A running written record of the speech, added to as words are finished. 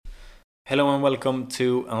Hello and welcome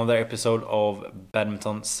to another episode of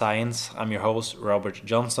Badminton Science. I'm your host, Robert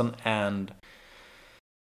Johnson, and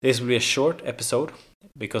this will be a short episode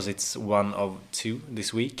because it's one of two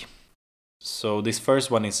this week. So, this first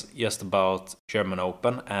one is just about German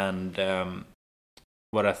Open and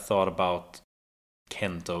what I thought about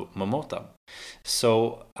Kento Momota.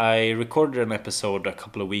 So, I recorded an episode a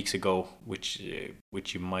couple of weeks ago, which you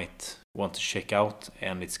might want to check out,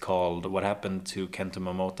 and it's called "What Happened to Kento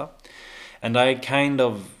Momota." And I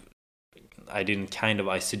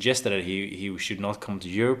suggested that he should not come to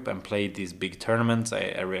Europe and play these big tournaments.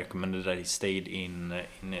 I recommended that he stayed in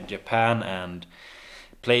Japan and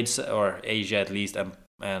played, or Asia at least,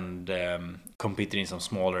 and competed in some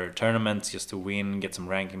smaller tournaments just to win, get some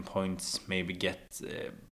ranking points, maybe get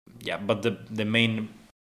But the main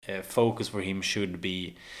focus for him should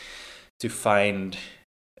be to find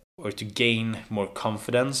or to gain more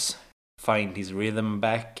confidence, find his rhythm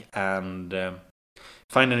back, and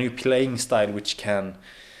find a new playing style which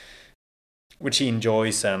he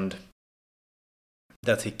enjoys and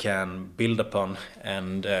that he can build upon,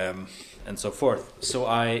 and so forth. So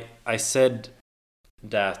I said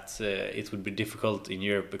that it would be difficult in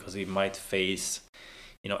Europe because he might face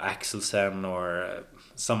Axelsen or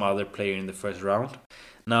some other player in the first round.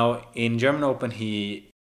 Now in German Open he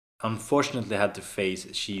unfortunately had to face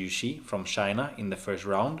Shi Yushi from China in the first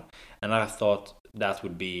round, and I thought that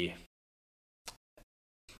would be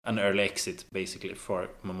an early exit basically for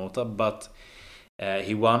Momota, but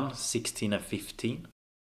he won 16 and 15.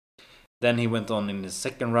 Then he went on in the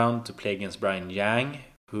second round to play against Brian Yang,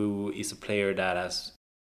 who is a player that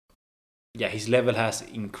his level has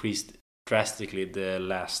increased drastically the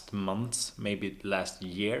last months, maybe last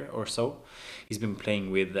year or so. He's been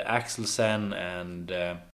playing with Axelsen, and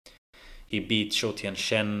he beat Shou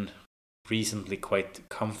Tianchen recently quite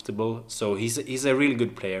comfortable. So he's a really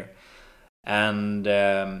good player, and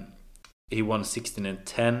he won 16 and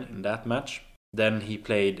 10 in that match. Then he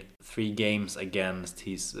played 3 games against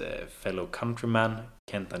his fellow countryman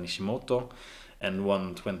Kenta Nishimoto and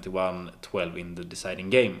won 21-12 in the deciding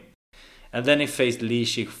game. And then he faced Li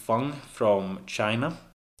Shifeng from China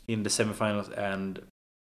in the semifinals, and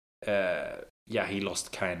he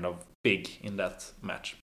lost kind of big in that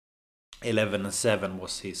match. 11-7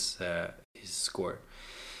 was his score.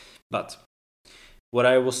 But what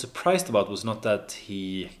I was surprised about was not that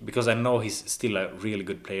because I know he's still a really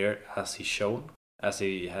good player as he showed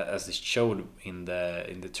in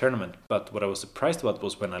the tournament. But what I was surprised about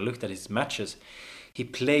was when I looked at his matches, he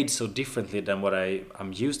played so differently than what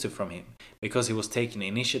I'm used to from him. Because he was taking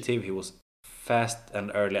initiative, he was fast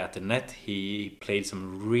and early at the net. He played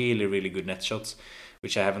some really, really good net shots,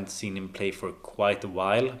 which I haven't seen him play for quite a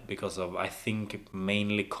while because of, I think,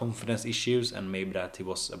 mainly confidence issues, and maybe that he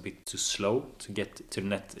was a bit too slow to get to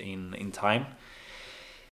net in time.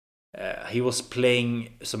 He was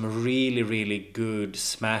playing some really, really good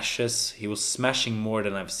smashes. He was smashing more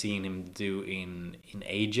than I've seen him do in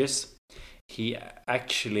ages. He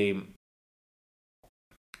actually,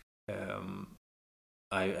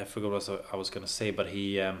 I forgot what I was gonna say, but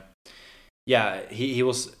he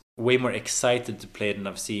was way more excited to play than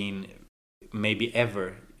I've seen maybe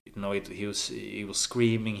ever. He was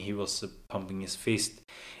screaming, he was pumping his fist.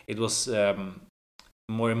 It was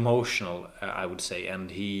more emotional, I would say,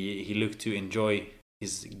 and he looked to enjoy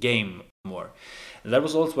his game more. And that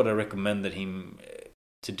was also what I recommended him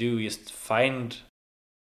to do. Just find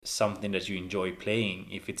something that you enjoy playing.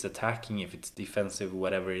 If it's attacking, if it's defensive,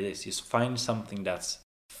 whatever it is, just find something that's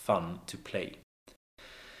fun to play.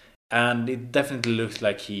 And it definitely looks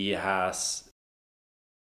like he's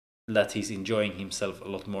enjoying himself a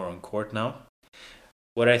lot more on court now.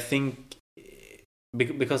 What I think,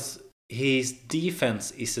 because his defense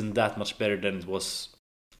isn't that much better than it was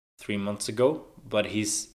 3 months ago, but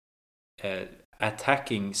his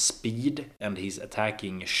attacking speed and his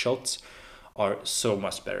attacking shots are so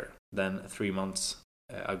much better than 3 months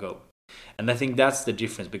ago. And I think that's the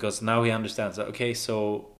difference, because now he understands that, okay,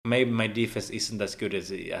 so maybe my defense isn't as good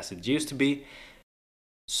as it used to be,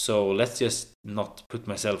 so let's just not put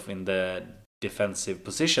myself in the defensive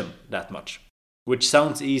position that much. Which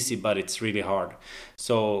sounds easy, but it's really hard.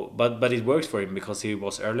 So, but it works for him because he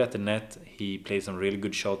was early at the net. He played some really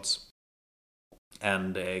good shots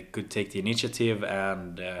and could take the initiative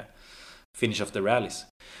and finish off the rallies.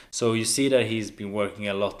 So you see that he's been working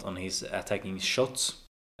a lot on his attacking shots,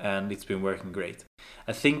 and it's been working great.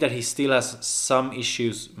 I think that he still has some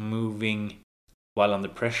issues moving while under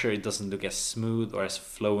pressure. It doesn't look as smooth or as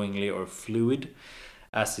flowingly or fluid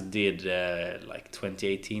as it did like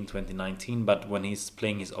 2018, 2019. But when he's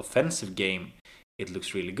playing his offensive game, it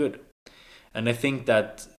looks really good. And I think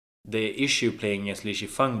that the issue playing against Li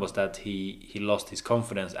Shifeng was that he lost his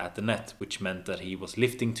confidence at the net, which meant that he was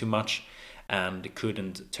lifting too much and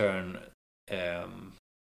couldn't turn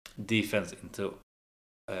defense into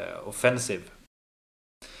offensive.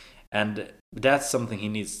 And that's something he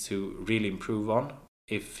needs to really improve on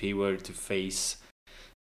if he were to face,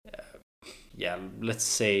 let's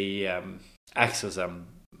say Axel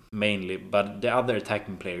mainly, but the other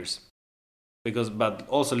attacking players. But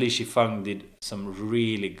also Li Shifeng did some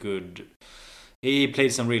really good. He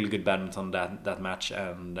played some really good badminton that match,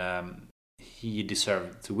 and he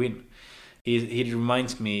deserved to win. He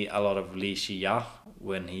reminds me a lot of Li Xia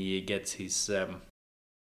when he gets his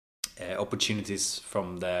opportunities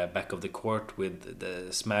from the back of the court with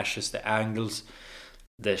the smashes, the angles,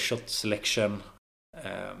 the shot selection.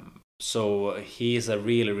 So he is a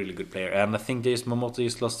really, really good player, and I think Momota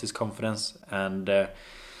just lost his confidence and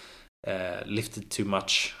lifted too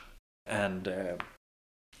much, and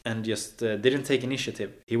just didn't take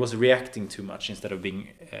initiative. He was reacting too much instead of being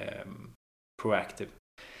proactive.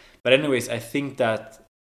 But anyways, I think that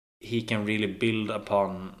he can really build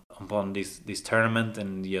upon this tournament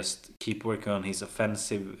and just keep working on his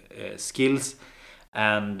offensive skills,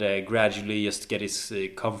 and gradually just get his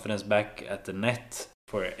confidence back at the net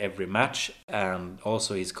for every match, and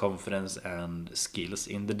also his confidence and skills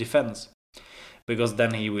in the defense, because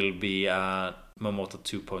then he will be Momota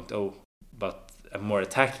 2.0, but a more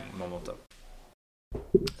attacking Momota.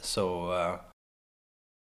 So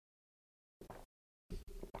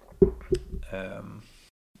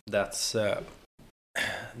that's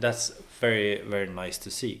very, very nice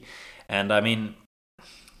to see. And I mean,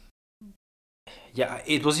 yeah,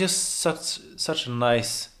 it was just such a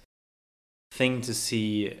nice thing to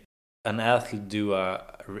see an athlete do a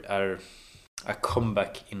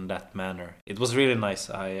comeback in that manner. It was really nice.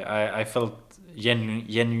 I felt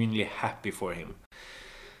genuinely happy for him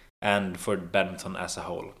and for badminton as a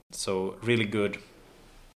whole. So really good.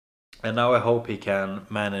 And now I hope he can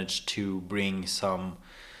manage to bring some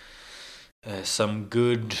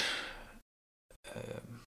good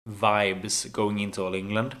vibes going into All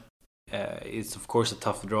England. It's of course a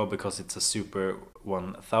tough draw because it's a Super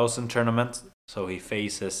 1000 tournament. So he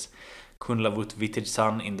faces Kunlavut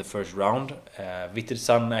Wittgenstein in the first round.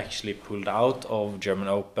 Wittgenstein actually pulled out of German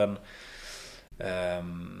Open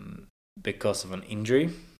because of an injury.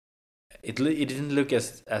 It didn't look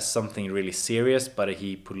as something really serious, but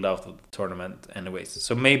he pulled out of the tournament anyways.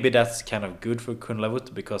 So maybe that's kind of good for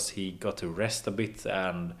Kunlavut because he got to rest a bit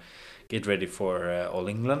and get ready for All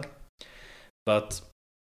England. But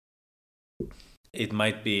it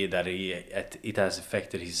might be that it has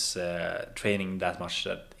affected his training that much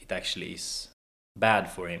that it actually is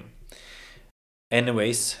bad for him.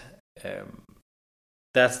 Anyways,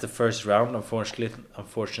 that's the first round,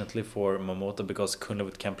 unfortunately for Momota, because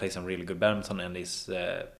Kunlavut can play some really good badminton and is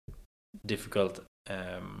difficult.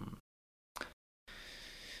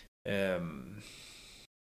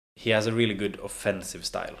 He has a really good offensive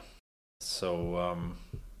style. So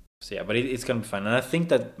yeah, but it's gonna be fine. And I think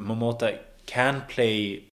that Momota can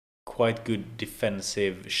play quite good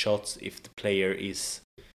defensive shots if the player is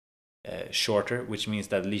shorter, which means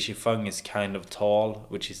that Li Shifeng is kind of tall,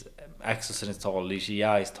 which is Axelsen is tall, Li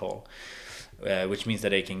Xia is tall, which means that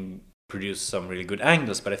they can produce some really good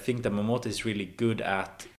angles. But I think that Momota is really good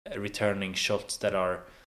at returning shots that are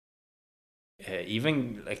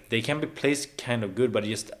even like they can be placed kind of good, but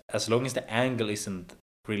just as long as the angle isn't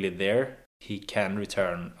really there, he can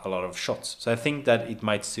return a lot of shots. So I think that it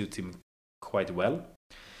might suit him quite well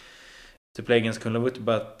to play against Kunlavut,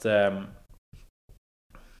 but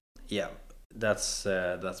yeah, that's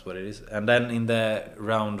what it is. And then in the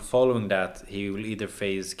round following that, he will either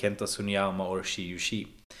face Kenta Suniyama or Shi Yushi,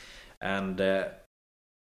 and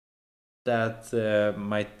that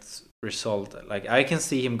might result, like, I can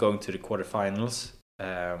see him going to the quarterfinals.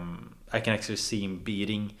 I can actually see him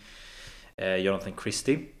beating Jonathan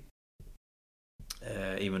Christie,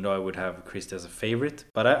 even though I would have Christie as a favorite.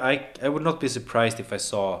 But I would not be surprised if I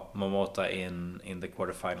saw Momota in the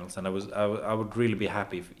quarterfinals, and I would really be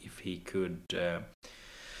happy if he could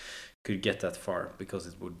get that far, because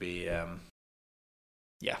it would be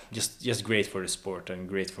just great for the sport and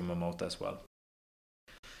great for Momota as well.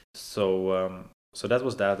 So that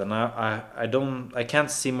was that, and I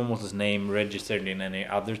can't see Momota's name registered in any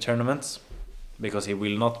other tournaments, because he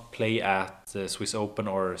will not play at the Swiss Open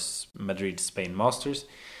or Madrid Spain Masters.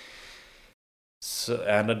 So,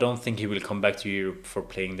 and I don't think he will come back to Europe for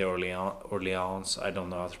playing the Orleans. I don't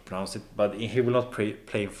know how to pronounce it, but he will not play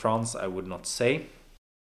in France, I would not say.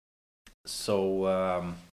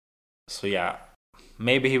 So yeah,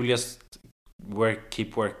 maybe he will just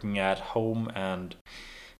keep working at home and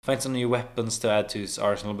find some new weapons to add to his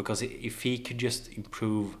arsenal, because if he could just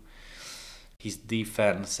improve his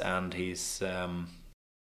defense and his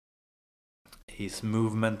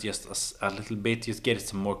movement just a little bit, just get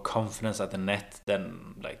some more confidence at the net,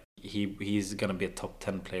 then like he's gonna be a top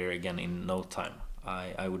 10 player again in no time,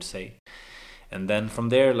 I would say. And then from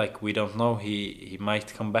there, like, we don't know, he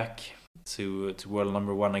might come back to world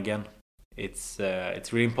number one again. It's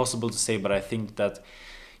really impossible to say, but I think that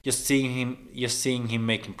just seeing him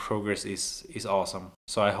making progress is awesome.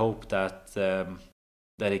 So I hope that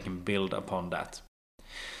he can build upon that.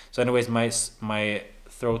 So anyways, my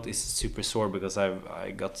throat is super sore because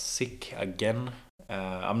I got sick again.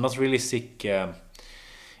 I'm not really sick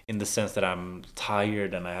in the sense that I'm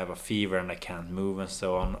tired and I have a fever and I can't move and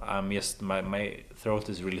so on. I'm just, my throat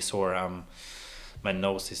is really sore. My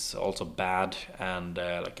nose is also bad, and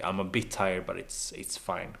like, I'm a bit tired, but it's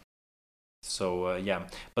fine. So yeah,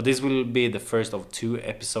 but this will be the first of 2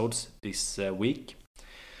 episodes this week.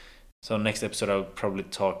 So next episode I'll probably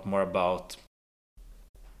talk more about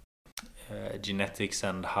genetics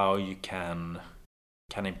and how you can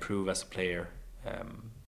improve as a player.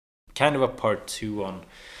 Kind of a part 2 on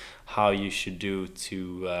how you should do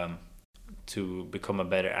to become a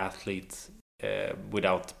better athlete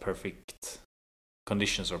without perfect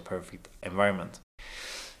conditions or perfect environment.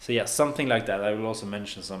 So yeah, something like that. I will also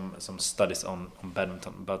mention some studies on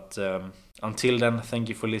badminton. But until then, thank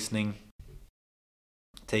you for listening.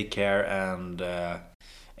 Take care and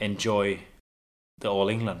enjoy the All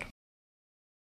England.